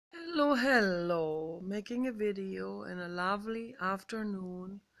Hello, making a video in a lovely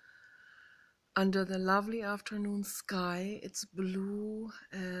afternoon under the lovely afternoon sky. It's blue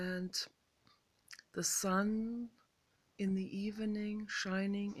and the sun in the evening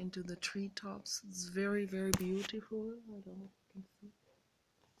shining into the treetops. It's very, very beautiful. I don't know if you can see.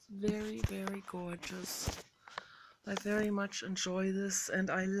 It's very, very gorgeous. I very much enjoy this, and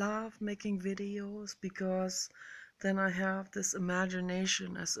I love making videos because then I have this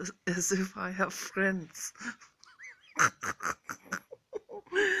imagination as if I have friends.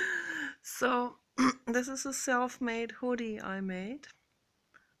 So this is a self-made hoodie I made,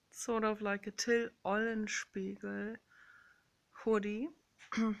 sort of like a Till Eulenspiegel hoodie.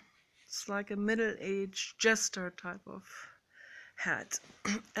 It's like a middle-aged Jester type of hat,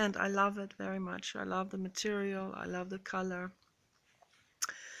 and I love it very much. I love the material, I love the color,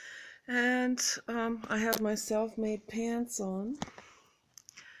 and I have my self-made pants on,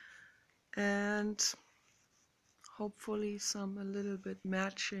 and hopefully some a little bit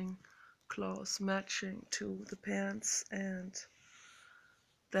matching clothes matching to the pants and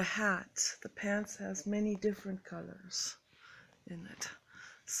the hat. The pants has many different colors in it,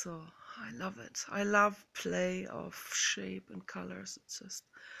 so I love it. I love play of shape and colors. It's just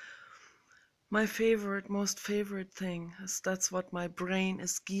my most favorite thing. That's what my brain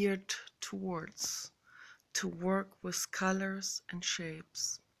is geared towards, to work with colors and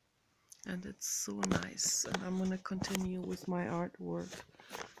shapes. And it's so nice, and I'm gonna continue with my artwork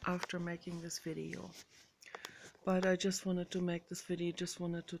after making this video. But I just wanted to make this video, just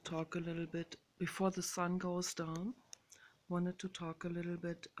wanted to talk a little bit before the sun goes down. Wanted to talk a little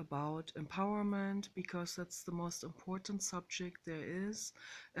bit about empowerment, because that's the most important subject there is,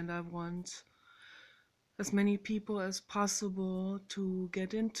 and I want as many people as possible to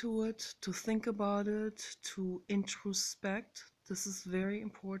get into it, to think about it, to introspect. This is very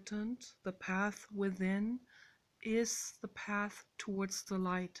important. The path within is the path towards the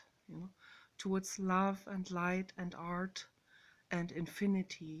light, towards love and light and art and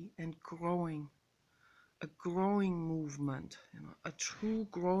infinity and growing. A growing movement, a true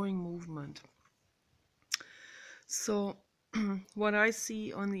growing movement. So what I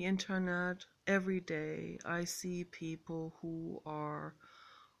see on the internet every day, I see people who are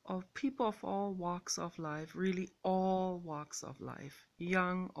people of all walks of life, really all walks of life,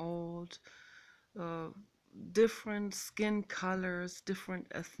 young, old, different skin colors, different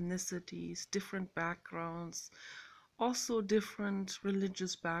ethnicities, different backgrounds, also different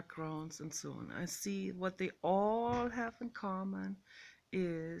religious backgrounds and so on. I see what they all have in common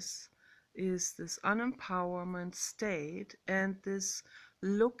is this unempowerment state and this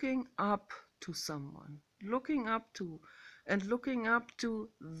looking up to someone, looking up to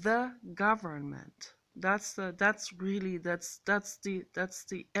the government. That's the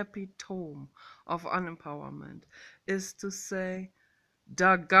epitome of unempowerment, is to say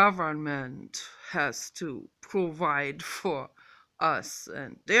the government has to provide for us,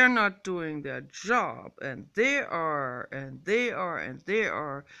 and they're not doing their job, and they are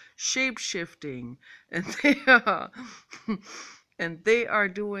shape-shifting, and they are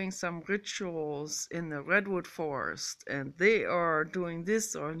doing some rituals in the redwood forest, and they are doing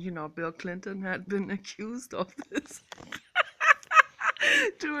this, or Bill Clinton had been accused of this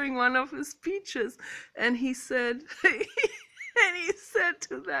during one of his speeches, and he said and he said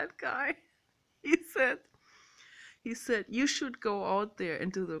to that guy, he said, you should go out there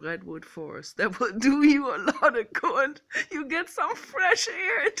into the redwood forest. That will do you a lot of good. You get some fresh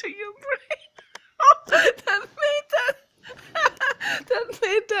air into your brain. That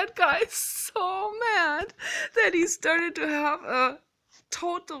made that guy so mad that he started to have a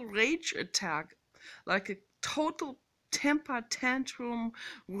total rage attack, like a total temper tantrum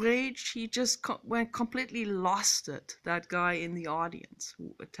rage. He just went completely lost it, that guy in the audience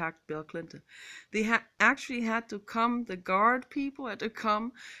who attacked Bill Clinton. They actually had to come, the guard people had to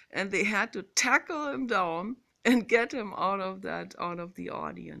come, and they had to tackle him down and get him out of the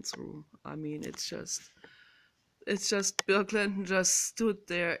audience room. I mean, it's just Bill Clinton just stood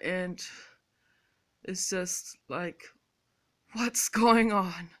there, and it's just like, what's going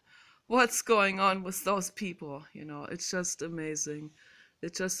on? What's going on with those people? It's just amazing.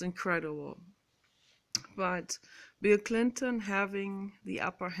 It's just incredible. But Bill Clinton, having the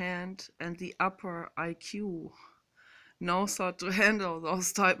upper hand and the upper IQ, knows how to handle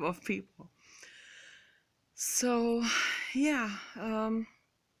those type of people. So yeah,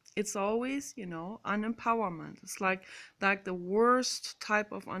 it's always, unempowerment. It's like the worst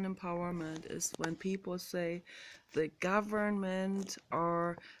type of unempowerment is when people say the government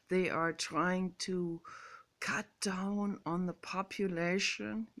they are trying to cut down on the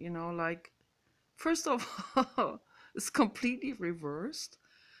population, like, first of all, it's completely reversed.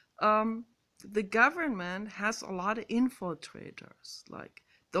 Um, the government has a lot of infiltrators. Like,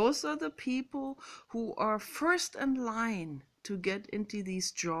 those are the people who are first in line to get into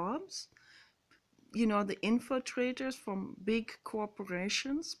these jobs, the infiltrators from big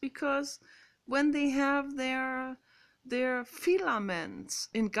corporations, because when they have their filaments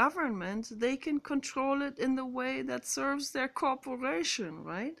in government, they can control it in the way that serves their corporation,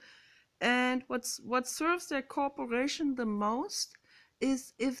 right? And what serves their corporation the most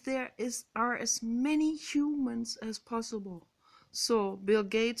is if are as many humans as possible. So Bill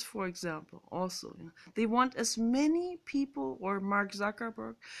Gates, for example, also, they want as many people, or Mark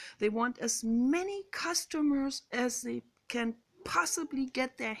Zuckerberg, they want as many customers as they can possibly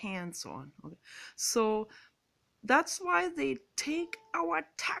get their hands on. Okay. So that's why they take our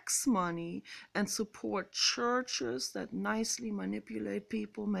tax money and support churches that nicely manipulate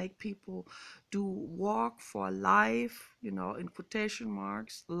people, make people do walk for life, in quotation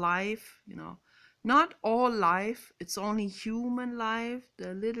marks, life, Not all life, it's only human life,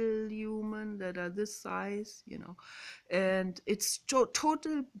 the little human that are this size, And it's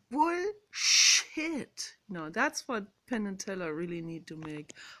total bullshit. That's what Penn and Teller really need to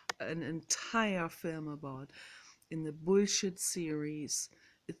make an entire film about in the bullshit series.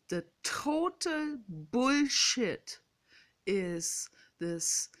 The total bullshit is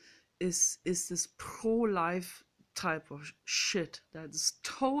this is this pro-life type of shit that's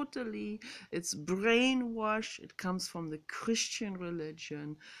totally, it's brainwashed. It comes from the Christian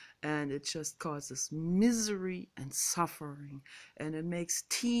religion, and it just causes misery and suffering, and it makes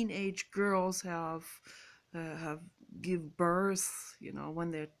teenage girls have give birth, when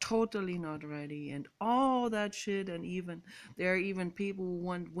they're totally not ready, and all that shit. And even there are even people who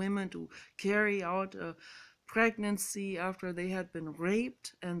want women to carry out a pregnancy after they had been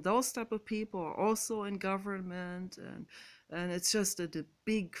raped, and those type of people are also in government, and it's just a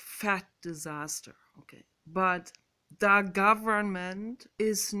big fat disaster. Okay, but the government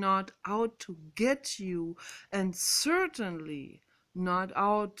is not out to get you, and certainly not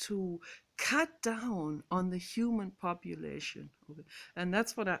out to cut down on the human population. Okay? And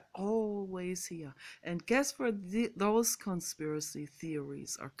that's what I always hear. And guess where those conspiracy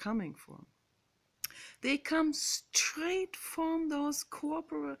theories are coming from? They come straight from those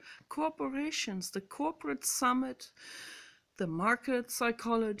corporations, the corporate summit, the market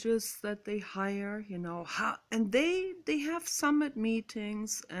psychologists that they hire, and they have summit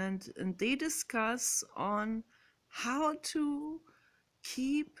meetings, and they discuss on how to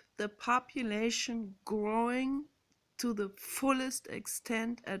keep the population growing to the fullest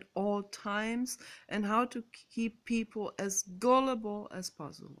extent at all times, and how to keep people as gullible as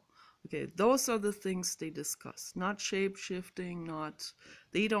possible. Okay, those are the things they discuss, not shape-shifting,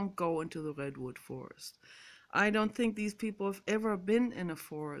 they don't go into the redwood forest. I don't think these people have ever been in a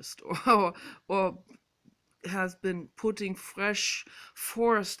forest or has been putting fresh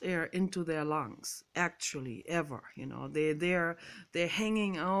forest air into their lungs, actually, ever. They're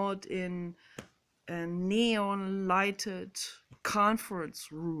hanging out in neon lighted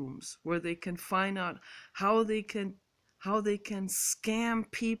conference rooms where they can find out how they can scam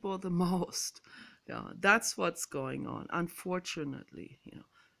people the most. That's what's going on, unfortunately.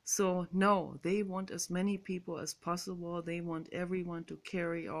 So no, they want as many people as possible. They want everyone to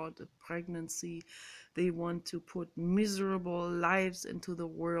carry out a pregnancy. They want to put miserable lives into the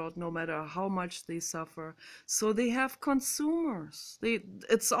world, no matter how much they suffer. So they have consumers.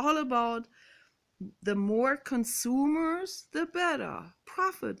 It's all about the more consumers, the better.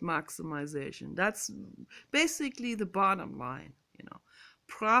 Profit maximization. That's basically the bottom line,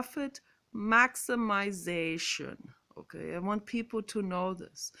 Profit maximization. Okay, I want people to know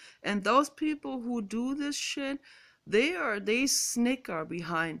this. And those people who do this shit, they snicker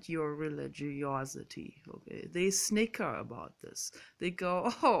behind your religiosity. Okay, they snicker about this. They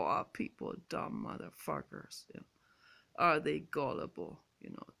go, "Oh, are people dumb motherfuckers? Are they gullible,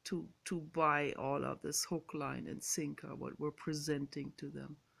 to buy all of this hook, line, and sinker, what we're presenting to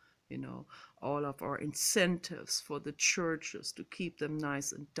them, all of our incentives for the churches to keep them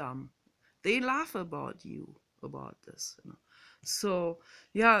nice and dumb." They laugh about this. So,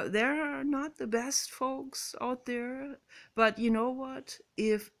 yeah, they're not the best folks out there. But you know what?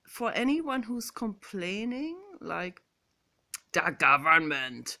 If for anyone who's complaining, like, the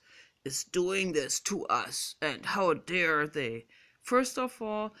government is doing this to us, and how dare they? First of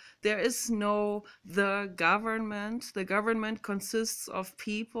all, there is no the government. The government consists of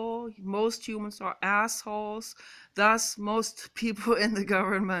people. Most humans are assholes. Thus, most people in the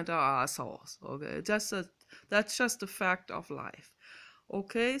government are assholes. Okay, That's just a fact of life.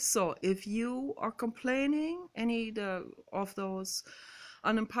 Okay, so if you are complaining, of those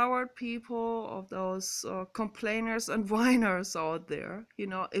unempowered people, of those complainers and whiners out there,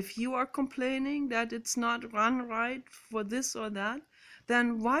 if you are complaining that it's not run right for this or that,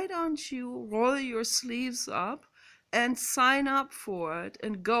 then why don't you roll your sleeves up and sign up for it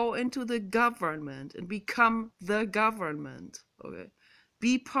and go into the government and become the government? Okay,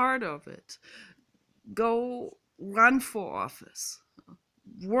 be part of it. Go run for office,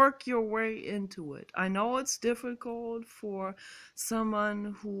 work your way into it. I know it's difficult for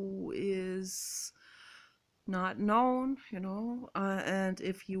someone who is not known, and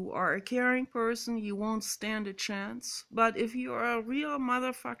if you are a caring person, you won't stand a chance. But if you are a real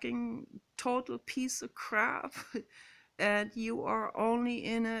motherfucking total piece of crap and you are only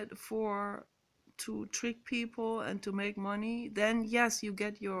in it for to trick people and to make money, then yes, you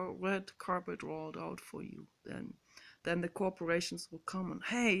get your red carpet rolled out for you. Then the corporations will come and,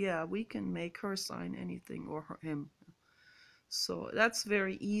 hey, yeah, we can make her sign anything, or him. So that's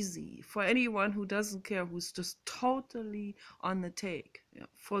very easy for anyone who doesn't care, who's just totally on the take. Yeah.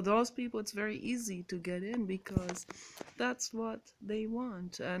 For those people, it's very easy to get in because that's what they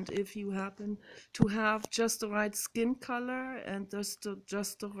want. And if you happen to have just the right skin color and just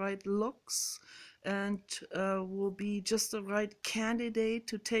the right looks, and will be just the right candidate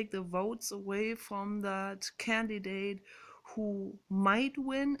to take the votes away from that candidate who might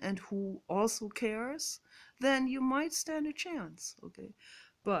win and who also cares, then you might stand a chance, okay?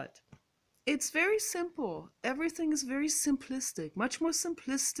 But it's very simple. Everything is very simplistic, much more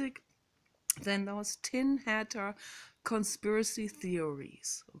simplistic than those tin hatter conspiracy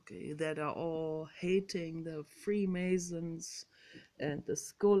theories, okay, that are all hating the Freemasons and the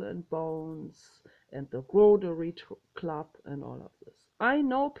Skull and Bones and the Rotary Club and all of this. I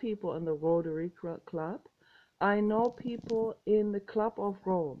know people in the Rotary Club. I know people in the Club of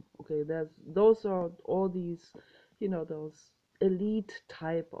Rome. Okay, those are all these, those elite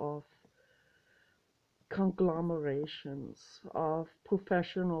type of conglomerations of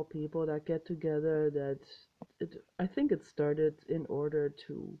professional people that get together. I think it started in order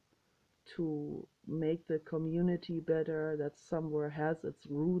to make the community better, that somewhere has its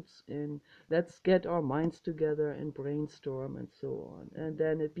roots in let's get our minds together and brainstorm and so on. And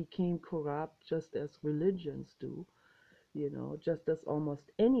then it became corrupt, just as religions do, just as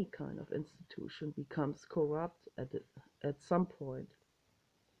almost any kind of institution becomes corrupt at some point.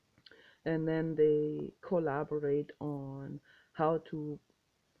 And then they collaborate on how to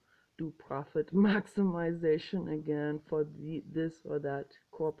do profit maximization again for this or that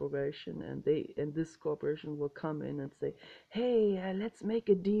corporation, and this corporation will come in and say, hey, let's make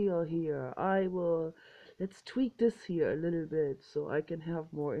a deal here. Let's tweak this here a little bit so I can have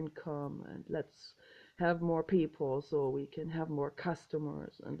more income, and let's have more people so we can have more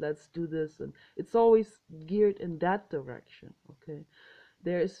customers, and let's do this. And it's always geared in that direction, okay?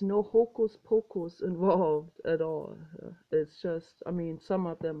 There is no hocus pocus involved at all. It's just, I mean, some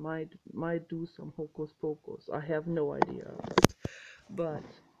of them might do some hocus pocus. I have no idea, but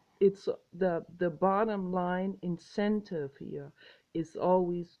it's the bottom line incentive here is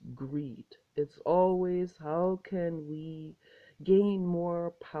always greed. It's always how can we gain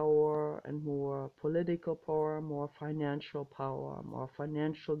more power and more political power, more financial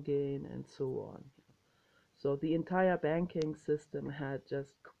gain, and so on. So the entire banking system had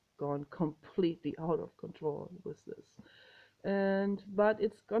just gone completely out of control with this. But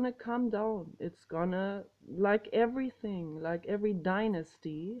it's gonna come down. It's gonna, like everything, like every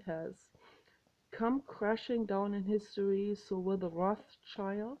dynasty has come crashing down in history. So with the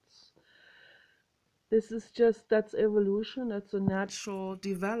Rothschilds, that's evolution, that's a natural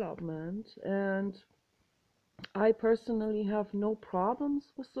development. And I personally have no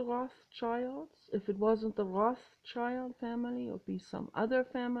problems with the Rothschilds. If it wasn't the Rothschild family, it would be some other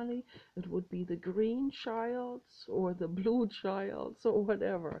family. It would be the Green Childs or the Blue Childs or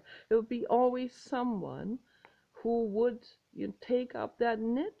whatever. It would be always someone who would take up that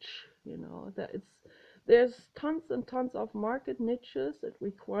niche. There's tons and tons of market niches that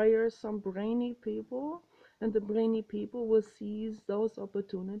require some brainy people, and the brainy people will seize those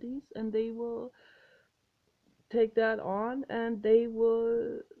opportunities, and they will take that on, and they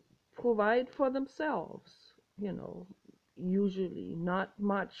will provide for themselves, usually not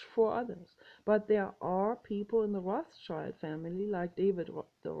much for others. But there are people in the Rothschild family, like David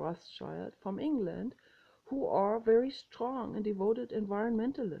the Rothschild from England, who are very strong and devoted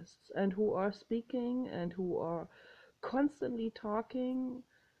environmentalists, and who are speaking and who are constantly talking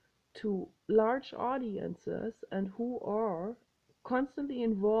to large audiences, and who are constantly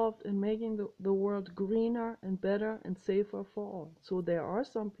involved in making the world greener and better and safer for all. So there are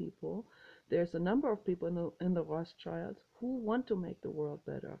some people, there's a number of people in the Rothschilds who want to make the world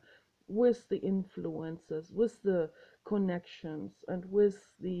better with the influences, with the connections, and with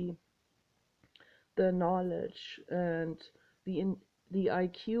the knowledge and the in, the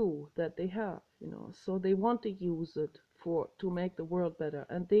IQ that they have, So they want to use it for to make the world better,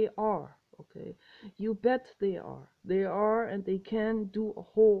 and they are, okay? You bet they are. They are, and they can do a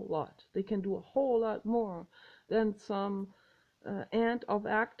whole lot. They can do a whole lot more than some ant of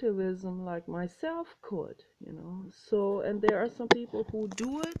activism like myself could. So, and there are some people who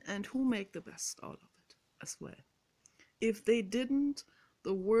do it and who make the best out of it as well. If they didn't,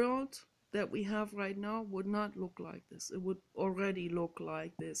 the world that we have right now would not look like this. It would already look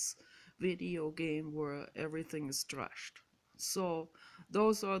like this video game where everything is trashed. So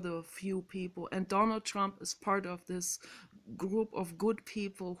those are the few people, and Donald Trump is part of this group of good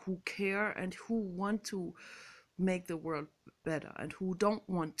people who care and who want to make the world better and who don't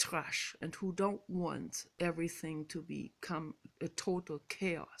want trash and who don't want everything to become a total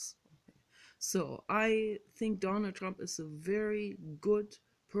chaos. So I think Donald Trump is a very good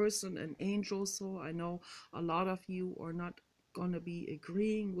person, an angel. So I know a lot of you are not going to be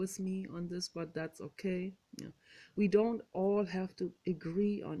agreeing with me on this, but that's okay. Yeah. We don't all have to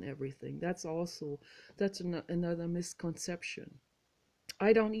agree on everything. That's another misconception.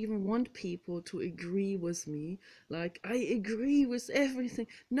 I don't even want people to agree with me. Like, I agree with everything.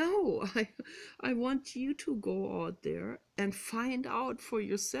 No, I want you to go out there and find out for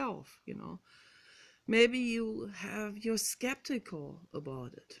yourself. Maybe you're skeptical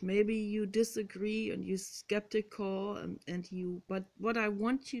about it. Maybe you disagree and you're skeptical but what I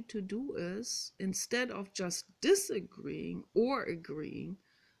want you to do is, instead of just disagreeing or agreeing,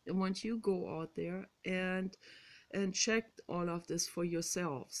 I want you go out there and check all of this for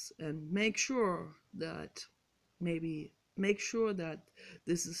yourselves and make sure that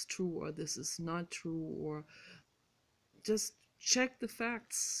this is true or this is not true, or just check the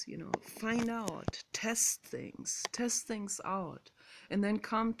facts, find out, test things out, and then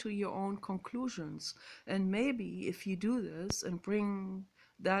come to your own conclusions. And maybe if you do this and bring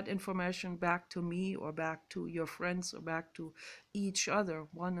that information back to me or back to your friends or back to each other,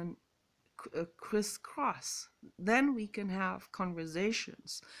 one and crisscross, then we can have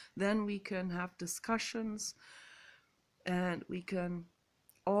conversations, then we can have discussions, and we can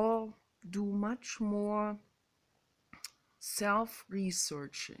all do much more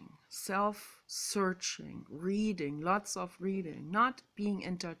self-researching, self-searching, reading, lots of reading, not being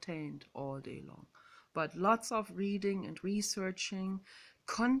entertained all day long, but lots of reading and researching,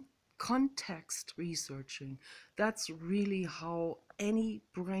 context researching. That's really how any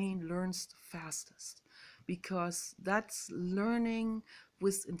brain learns the fastest, because that's learning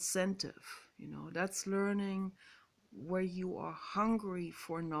with incentive, that's learning where you are hungry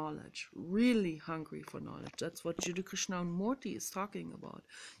for knowledge, really hungry for knowledge. That's what Jiddu Krishnamurti is talking about.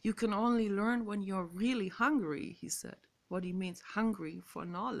 You can only learn when you're really hungry, he said. What he means, hungry for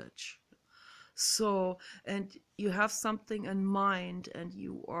knowledge. So, and you have something in mind, and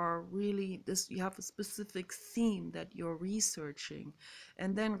you have a specific theme that you're researching,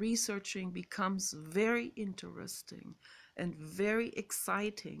 and then researching becomes very interesting and very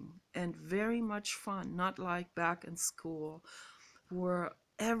exciting and very much fun, not like back in school where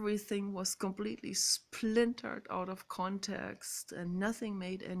everything was completely splintered out of context and nothing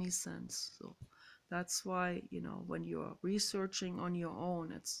made any sense. So that's why, when you're researching on your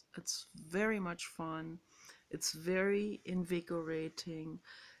own, it's very much fun. It's very invigorating.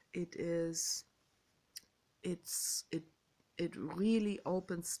 It is it's it really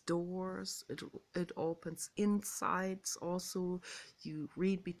opens doors. It opens insights also. You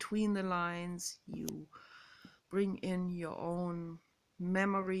read between the lines, you bring in your own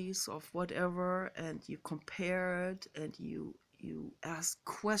memories of whatever, and you compare it, and you ask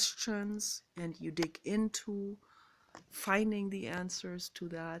questions, and you dig into finding the answers to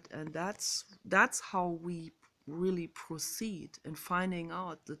that. And that's how we really proceed in finding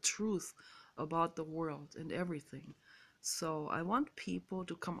out the truth about the world and everything. So I want people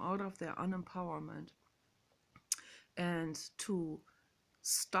to come out of their unempowerment and to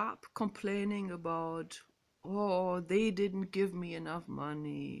stop complaining about, oh, they didn't give me enough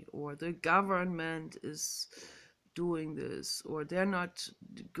money, or the government is doing this, or they're not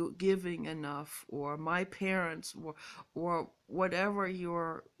giving enough, or my parents, or whatever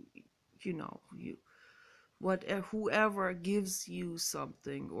you whoever gives you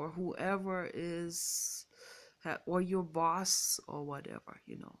something, or whoever is, or your boss, or whatever.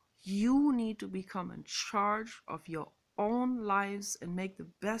 You need to become in charge of your own lives and make the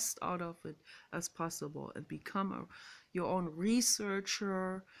best out of it as possible, and become your own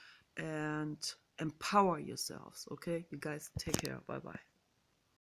researcher and empower yourselves. Okay, you guys take care. Bye bye.